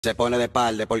Se pone de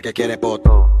espalda porque quiere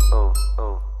poto.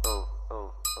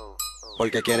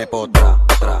 Porque quiere poto.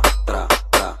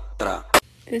 Tra.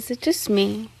 Is it just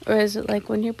me? Or is it like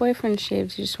when your boyfriend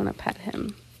shaves, you just want to pet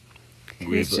him?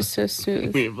 He's just so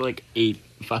smooth. We have like 8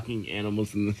 fucking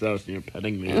animals in this house and you're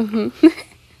petting me. Mm-hmm.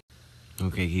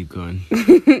 Okay, keep going.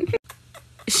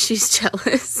 She's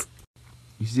jealous.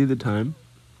 You see the time?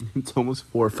 It's almost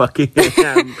 4 fucking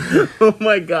a.m. Oh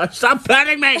my gosh, stop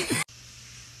petting me!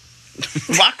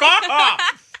 Fuck off!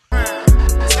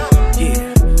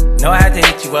 Yeah, know I had to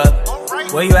hit you up.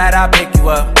 Where you at, I'll pick you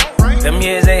up. Them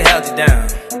years they held you down.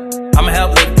 I'ma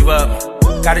help lift you up.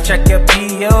 Gotta check your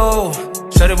P.O.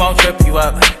 so they won't trip you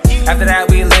up. After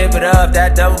that we live it up.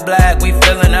 That double black, we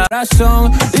filling up.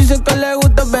 Razón, dice que le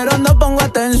gusta pero no pongo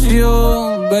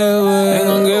atención, bebé. En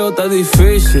jangueo está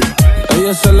difícil.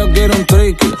 Ella solo quiere un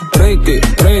tricky.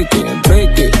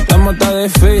 Estamos está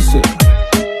difícil.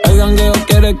 El jangueo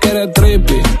quiere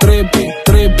trippy.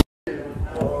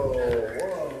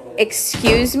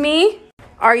 Excuse me?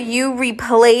 Are you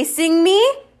replacing me?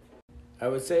 I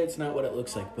would say it's not what it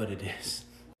looks like, but it is.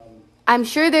 I'm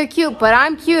sure they're cute, but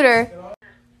I'm cuter.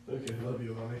 Okay, love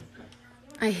you, mommy.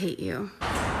 I hate you.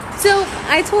 So,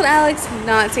 I told Alex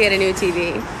not to get a new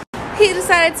TV. He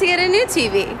decided to get a new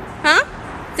TV, huh?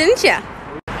 Didn't ya?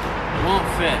 It won't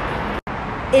fit.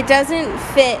 It doesn't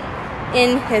fit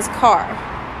in his car.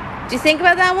 Do you think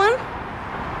about that one?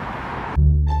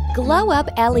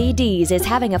 GlowUpLEDs is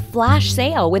having a flash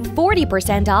sale with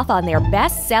 40% off on their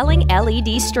best-selling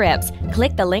LED strips.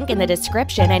 Click the link in the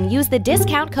description and use the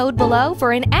discount code below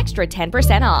for an extra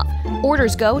 10% off.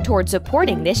 Orders go towards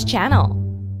supporting this channel.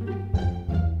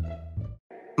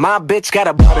 My bitch got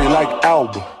a body like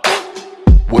Alba.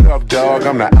 What up, dog?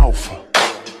 I'm the alpha.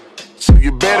 So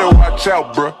you better watch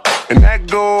out, bruh. And that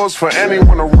goes for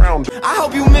anyone around. I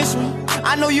hope you miss me.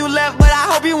 I know you left, but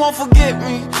I hope you won't forget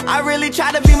me. I really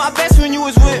tried to be my best when you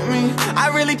was with me. I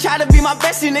really tried to be my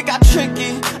best and it got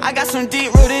tricky. I got some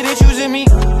deep-rooted issues in me.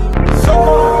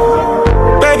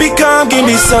 Baby, come give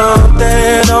me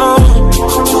something, oh.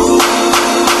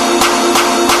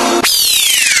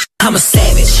 I'm a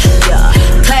savage, yeah.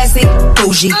 Classic,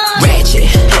 bougie, ratchet,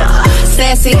 yeah.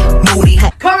 Sassy, moody.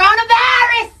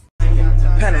 Coronavirus!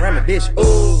 Panoramic, bitch,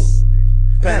 ooh.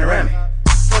 Panoramic.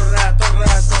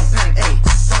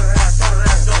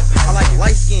 I like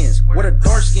light skins, what are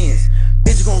dark skins?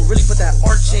 Bitch, you gonna really put that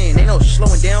arch in. Ain't no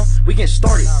slowing down, we getting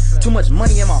started. Too much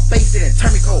money in my face, it done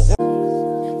turn me cold.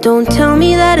 Don't tell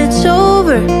me that it's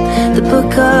over. The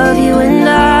book of you and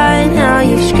I. Now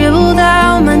you've scribbled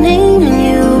out my name and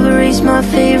you've erased my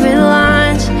favorite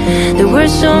lines. There were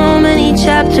so many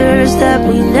chapters that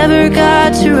we never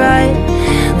got to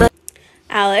write.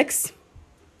 Alex,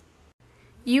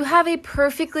 you have a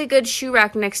perfectly good shoe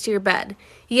rack next to your bed,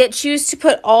 yet choose to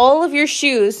put all of your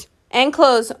shoes and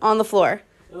clothes on the floor.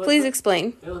 Please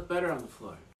explain. They look better on the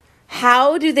floor.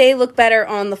 How do they look better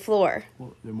on the floor?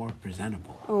 Well, they're more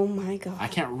presentable. Oh my god. I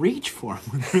can't reach for them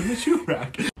when they're in the shoe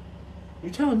rack.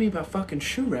 You're telling me about fucking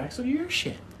shoe racks of your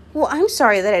shit. Well, I'm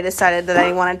sorry that I decided that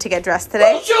I wanted to get dressed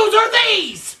today. What shoes are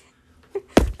these?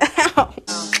 Ow.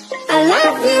 I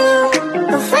love you,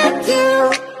 but fuck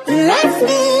you, you left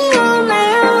me.